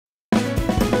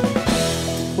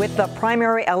With the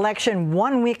primary election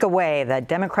 1 week away, the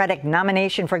Democratic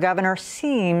nomination for governor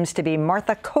seems to be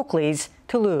Martha Coakley's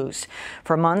to lose.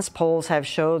 For months, polls have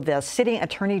showed the sitting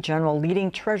attorney general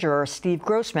leading Treasurer Steve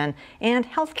Grossman and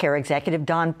healthcare executive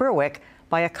Don Berwick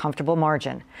by a comfortable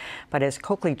margin. But as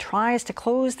Coakley tries to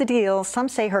close the deal, some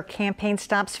say her campaign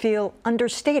stops feel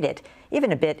understated,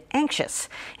 even a bit anxious.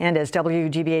 And as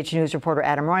WGBH News reporter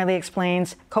Adam Reilly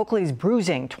explains, Coakley's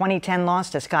bruising 2010 loss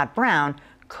to Scott Brown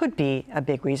could be a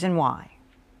big reason why.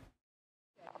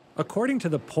 According to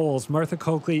the polls, Martha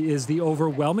Coakley is the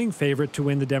overwhelming favorite to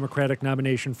win the Democratic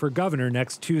nomination for governor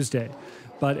next Tuesday.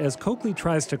 But as Coakley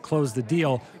tries to close the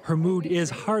deal, her mood is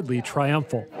hardly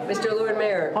triumphal. Mr. Lord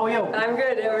Mayor. How are you? I'm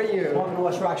good. How are you? Welcome to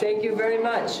West Rochester. Thank you very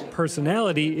much.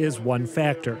 Personality is one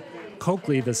factor.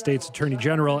 Coakley, the state's attorney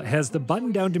general, has the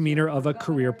button-down demeanor of a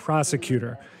career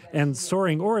prosecutor, and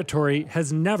soaring oratory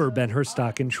has never been her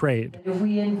stock in trade. If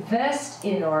we invest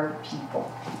in our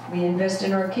people, we invest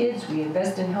in our kids, we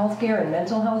invest in health care and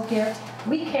mental health care,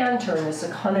 we can turn this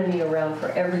economy around for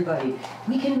everybody.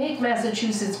 We can make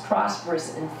Massachusetts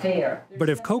prosperous and fair. But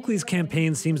if Coakley's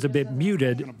campaign seems a bit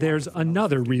muted, there's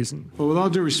another reason. Well, with all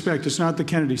due respect, it's not the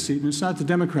Kennedy seat, and it's not the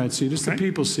Democrat seat, it's the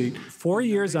people's seat. 4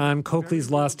 years on, Coakley's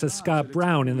loss to Scott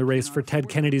Brown in the race for Ted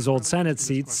Kennedy's old Senate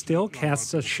seat still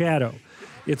casts a shadow.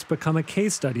 It's become a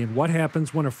case study in what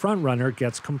happens when a frontrunner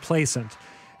gets complacent.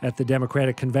 At the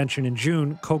Democratic convention in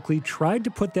June, Coakley tried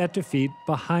to put that defeat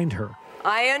behind her.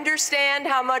 I understand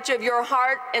how much of your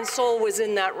heart and soul was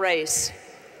in that race.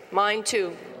 Mine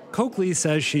too. Coakley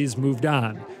says she's moved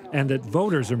on, and that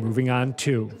voters are moving on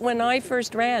too. When I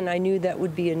first ran, I knew that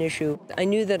would be an issue. I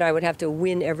knew that I would have to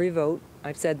win every vote.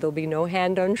 I've said there'll be no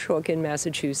hand unshook in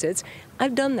Massachusetts.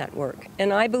 I've done that work,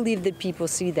 and I believe that people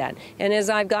see that. And as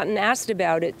I've gotten asked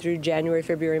about it through January,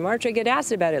 February, March, I get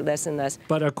asked about it less and less.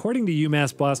 But according to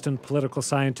UMass Boston political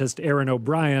scientist Erin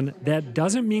O'Brien, that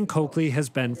doesn't mean Coakley has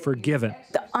been forgiven.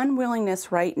 The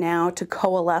unwillingness right now to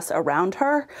coalesce around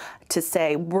her, to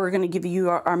say, we're going to give you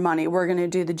our money, we're going to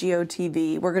do the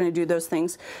GOTV, we're going to do those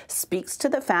things, speaks to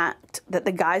the fact that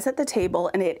the guys at the table,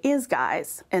 and it is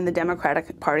guys in the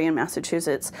Democratic Party in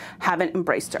Massachusetts, haven't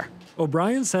embraced her.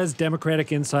 O'Brien says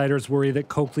Democratic insiders worry that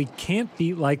Coakley can't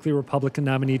beat likely Republican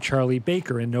nominee Charlie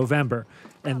Baker in November,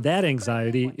 and that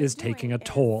anxiety is taking a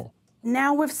toll.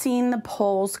 Now we've seen the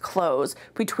polls close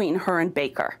between her and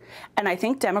Baker, and I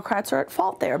think Democrats are at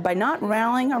fault there by not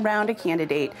rallying around a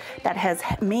candidate that has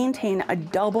maintained a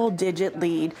double-digit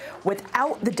lead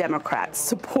without the Democrats'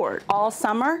 support all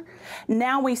summer.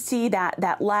 Now we see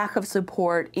that lack of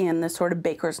support in the sort of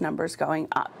Baker's numbers going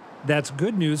up. That's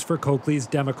good news for Coakley's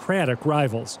Democratic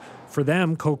rivals. For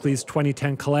them, Coakley's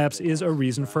 2010 collapse is a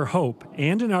reason for hope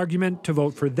and an argument to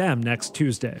vote for them next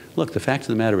Tuesday. Look, the fact of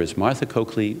the matter is Martha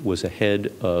Coakley was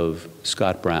ahead of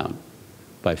Scott Brown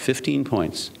by 15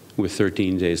 points with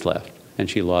 13 days left, and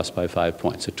she lost by 5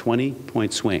 points, a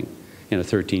 20-point swing in a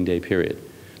 13-day period.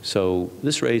 So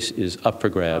this race is up for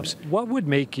grabs. What would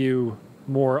make you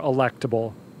more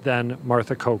electable than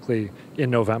Martha Coakley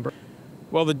in November?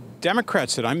 Well, the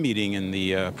Democrats that I'm meeting in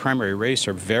the primary race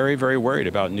are very, very worried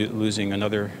about losing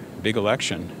another big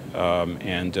election.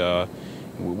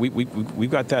 We've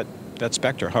got that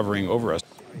specter hovering over us.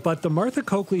 But the Martha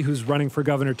Coakley who's running for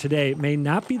governor today may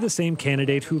not be the same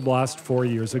candidate who lost 4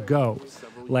 years ago.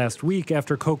 Last week,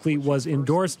 after Coakley was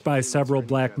endorsed by several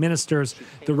black ministers,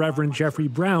 the Reverend Jeffrey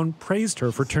Brown praised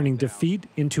her for turning defeat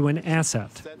into an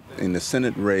asset. In the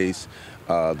Senate race,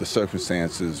 the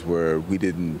circumstances where we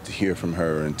didn't hear from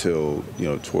her until,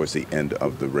 towards the end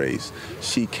of the race.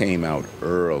 She came out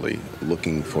early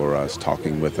looking for us,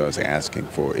 talking with us, asking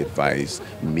for advice,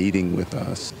 meeting with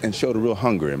us, and showed a real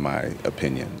hunger, in my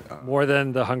opinion. More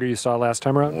than the hunger you saw last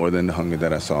time around? More than the hunger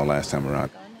that I saw last time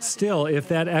around. Still, if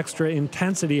that extra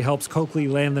intensity helps Coakley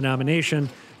land the nomination,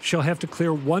 she'll have to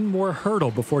clear one more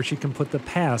hurdle before she can put the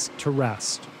past to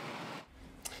rest.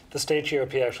 The state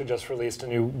GOP actually just released a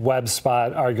new web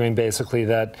spot arguing basically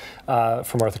that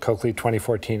for Martha Coakley,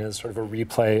 2014 is sort of a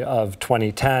replay of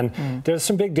 2010. There's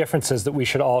some big differences that we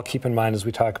should all keep in mind as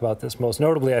we talk about this. Most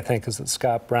notably, I think, is that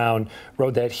Scott Brown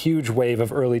rode that huge wave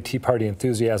of early Tea Party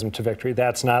enthusiasm to victory.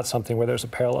 That's not something where there's a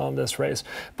parallel in this race.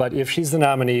 But if she's the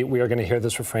nominee, we are going to hear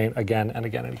this refrain again and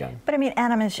again and again. But I mean,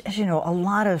 Adam, as you know, a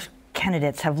lot of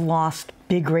candidates have lost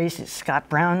big races. Scott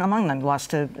Brown among them, lost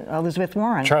to Elizabeth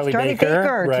Warren. Charlie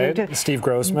Baker, right? Steve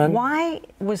Grossman. Why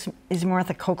is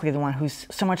Martha Coakley the one who's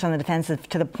so much on the defensive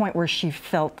to the point where she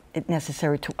felt it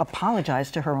necessary to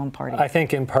apologize to her own party? I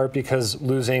think in part because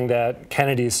losing that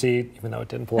Kennedy seat, even though it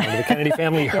didn't belong to the Kennedy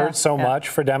family, hurt so much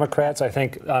for Democrats. I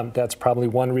think that's probably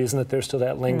one reason that there's still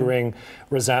that lingering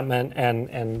resentment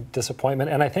and disappointment.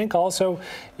 And I think also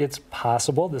it's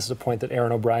possible, this is a point that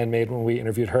Erin O'Brien made when we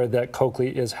interviewed her, that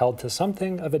Coakley is held to something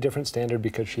of a different standard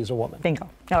because she's a woman. Bingo.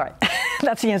 All right.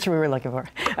 That's the answer we were looking for.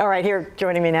 All right, here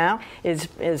joining me now is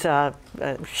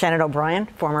Shannon O'Brien,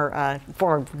 former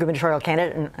gubernatorial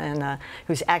candidate and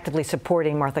who's actively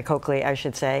supporting Martha Coakley, I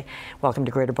should say. Welcome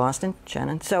to Greater Boston,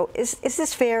 Shannon. So is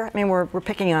this fair? I mean, we're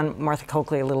picking on Martha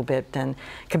Coakley a little bit and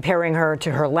comparing her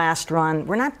to her last run.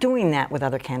 We're not doing that with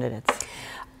other candidates.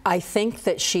 I think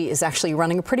that she is actually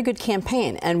running a pretty good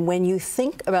campaign. And when you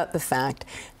think about the fact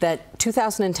that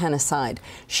 2010 aside,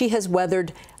 she has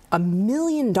weathered $1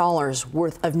 million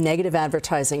worth of negative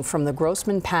advertising from the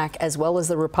Grossman PAC as well as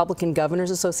the Republican Governors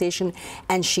Association,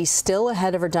 and she's still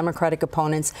ahead of her Democratic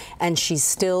opponents, and she's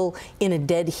still in a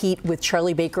dead heat with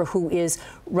Charlie Baker, who is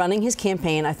running his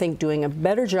campaign, I think, doing a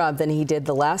better job than he did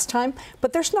the last time.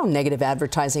 But there's no negative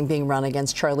advertising being run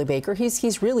against Charlie Baker.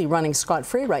 He's really running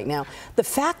scot-free right now. The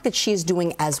fact that she is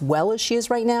doing as well as she is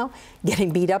right now,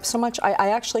 getting beat up so much, I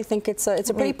actually think it's a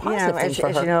pretty positive thing for her.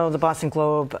 As you know, the Boston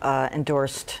Globe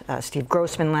endorsed Steve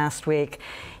Grossman last week.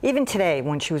 Even today,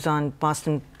 when she was on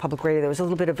Boston Public Radio, there was a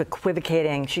little bit of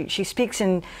equivocating. She speaks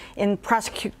in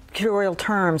prosecutorial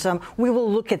terms. We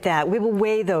will look at that. We will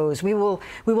weigh those. We will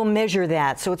measure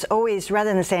that. So it's always,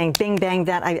 rather than saying, bing, bang,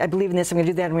 that, I believe in this, I'm going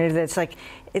to do that, I'm going to do that, it's like,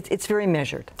 it's very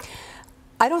measured.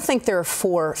 I don't think there are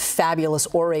 4 fabulous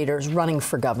orators running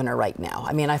for governor right now.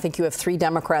 I mean, I think you have 3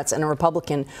 Democrats and a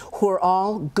Republican who are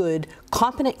all good,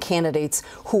 competent candidates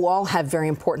who all have very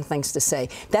important things to say.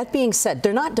 That being said,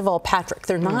 they're not Deval Patrick.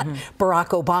 They're not Barack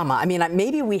Obama. I mean,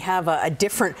 maybe we have a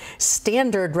different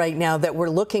standard right now that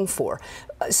we're looking for.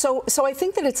 So I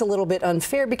think that it's a little bit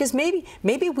unfair because maybe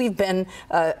we've been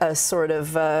sort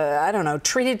of, I don't know,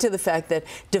 treated to the fact that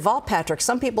Deval Patrick,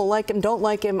 some people like him, don't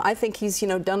like him. I think he's,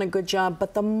 done a good job.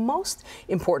 But the most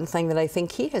important thing that I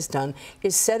think he has done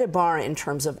is set a bar in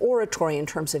terms of oratory, in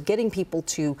terms of getting people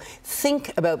to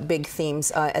think about big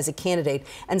themes as a candidate.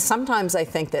 And sometimes I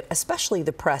think that especially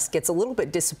the press gets a little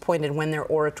bit disappointed when their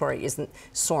oratory isn't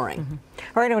soaring.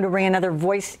 All right, I'm going to bring another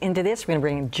voice into this. We're going to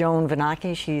bring in Joan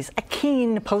Vanacki. She's a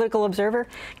keen political observer,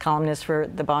 columnist for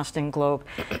the Boston Globe.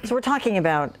 So we're talking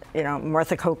about,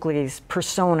 Martha Coakley's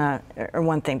persona or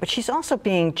one thing, but she's also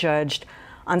being judged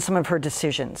on some of her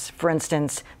decisions. For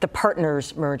instance, the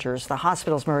Partners mergers, the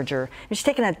hospitals merger. And she's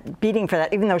taken a beating for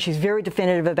that, even though she's very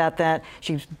definitive about that.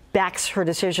 She backs her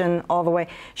decision all the way.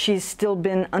 She's still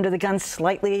been under the gun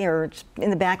slightly or in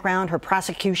the background. Her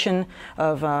prosecution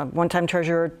of one-time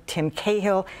Treasurer Tim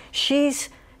Cahill. She's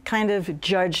kind of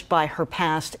judged by her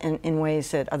past in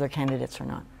ways that other candidates are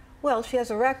not. Well, she has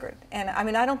a record. And I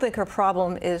mean, I don't think her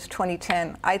problem is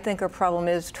 2010. I think her problem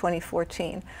is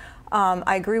 2014.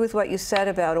 I agree with what you said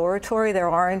about oratory. There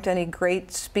aren't any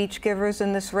great speech givers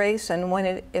in this race,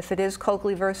 and if it is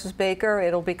Coakley versus Baker,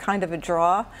 it'll be kind of a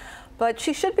draw. But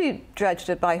she should be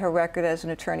judged by her record as an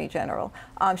attorney general.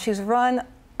 She's run,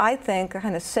 I think, a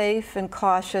kind of safe and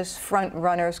cautious front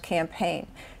runners campaign.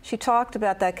 She talked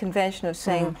about that convention of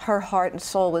saying her heart and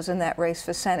soul was in that race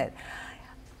for Senate.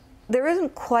 There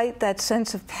isn't quite that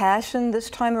sense of passion this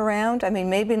time around. I mean,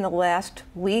 maybe in the last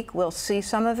week we'll see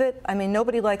some of it. I mean,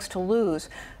 nobody likes to lose,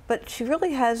 but she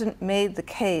really hasn't made the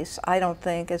case, I don't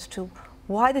think, as to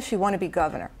why does she want to be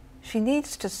governor. She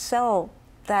needs to sell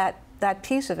that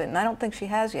piece of it, and I don't think she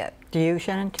has yet. Do you,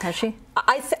 Shannon? Has she?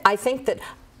 I think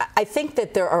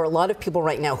that there are a lot of people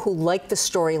right now who like the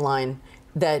storyline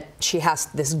that she has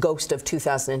this ghost of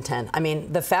 2010. I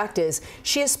mean, the fact is,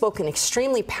 she has spoken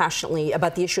extremely passionately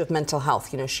about the issue of mental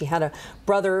health. She had a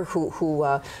brother who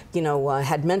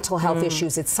had mental health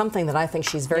issues. It's something that I think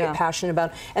she's very passionate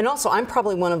about. And also, I'm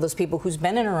probably one of those people who's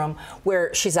been in a room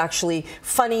where she's actually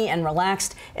funny and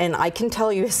relaxed. And I can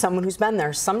tell you, as someone who's been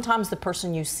there, sometimes the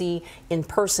person you see in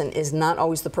person is not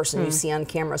always the person you see on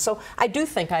camera. So I do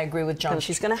think I agree with John.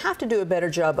 She's going to have to do a better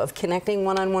job of connecting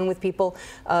one-on-one with people.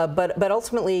 But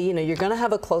ultimately, you're going to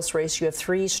have a close race. You have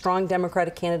 3 strong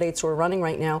Democratic candidates who are running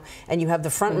right now, and you have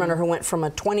the front runner who went from a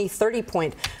 20,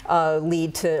 30-point lead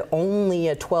to only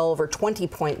a 12 or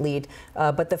 20-point lead.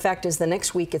 But the fact is, the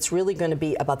next week, it's really going to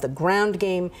be about the ground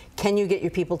game. Can you get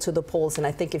your people to the polls? And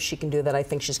I think if she can do that, I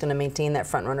think she's going to maintain that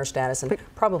front runner status and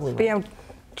probably win.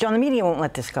 John, the media won't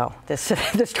let this go, this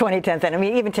 2010 thing. I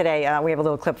mean, even today, we have a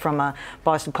little clip from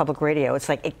Boston Public Radio. It's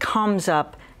like it comes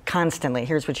up constantly.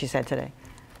 Here's what she said today.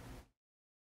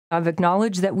 I've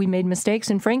acknowledged that we made mistakes,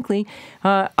 and frankly,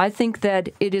 I think that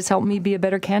it has helped me be a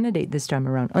better candidate this time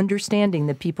around, understanding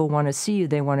that people want to see you,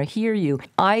 they want to hear you.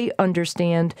 I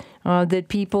understand that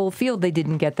people feel they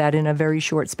didn't get that in a very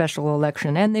short special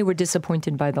election, and they were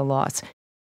disappointed by the loss.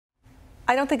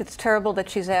 I don't think it's terrible that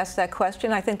she's asked that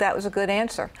question. I think that was a good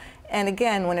answer. And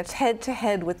again, when it's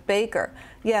head-to-head with Baker,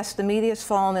 yes, the media's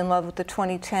fallen in love with the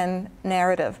 2010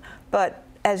 narrative, but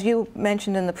as you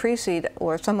mentioned in the precede,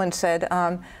 or someone said,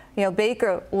 you know,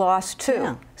 Baker lost too.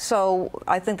 Yeah. So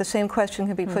I think the same question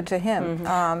can be put to him.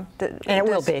 And it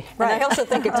will be. Right. And I also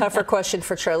think a tougher question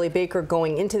for Charlie Baker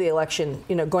going into the election,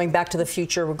 you know, going back to the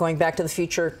future, we're going back to the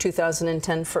future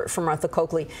 2010 for Martha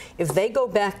Coakley. If they go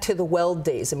back to the Weld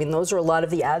days, I mean, those are a lot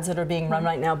of the ads that are being run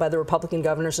right now by the Republican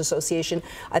Governors Association.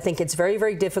 I think it's very,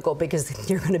 very difficult because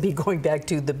you're going to be going back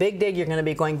to the big dig. You're going to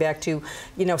be going back to,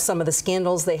 you know, some of the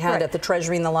scandals they had at the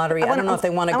Treasury and the lottery. I don't know if they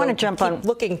want to keep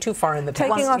looking too far in the past.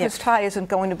 Taking off his tie isn't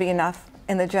going to be enough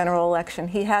in the general election.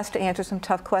 He has to answer some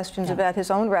tough questions about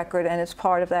his own record, and it's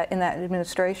part of that in that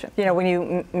administration. You know, when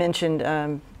you mentioned,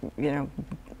 you know,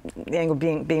 the angle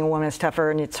being a woman is tougher,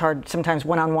 and it's hard sometimes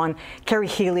one-on-one. Carrie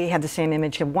Healy had the same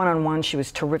image. One-on-one, she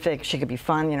was terrific. She could be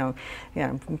fun. You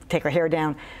know, take her hair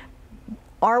down.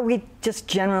 Are we just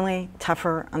generally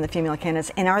tougher on the female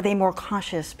candidates, and are they more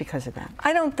cautious because of that?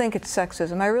 I don't think it's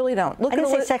sexism. I really don't. I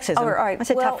didn't say sexism. Oh, all right. I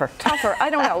said tougher. Tougher. I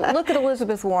don't know. Look at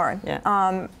Elizabeth Warren.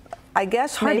 Yeah. I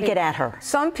guess hard to get at her.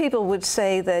 Some people would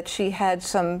say that she had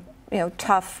some, you know,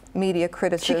 tough media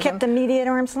criticism. She kept the media at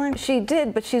arm's length? She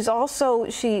did, but she's also,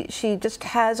 she just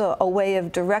has a way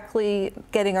of directly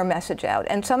getting her message out.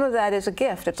 And some of that is a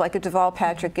gift. It's like a Deval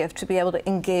Patrick gift to be able to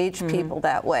engage people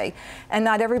that way. And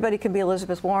not everybody can be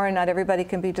Elizabeth Warren, not everybody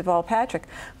can be Deval Patrick.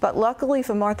 But luckily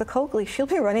for Martha Coakley, she'll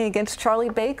be running against Charlie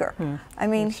Baker. I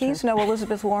mean, he's no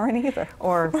Elizabeth Warren either.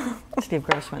 Or Steve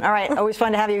Grossman. All right, always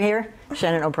fun to have you here.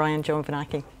 Shannon O'Brien, Joan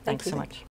Vanaki, thanks so much.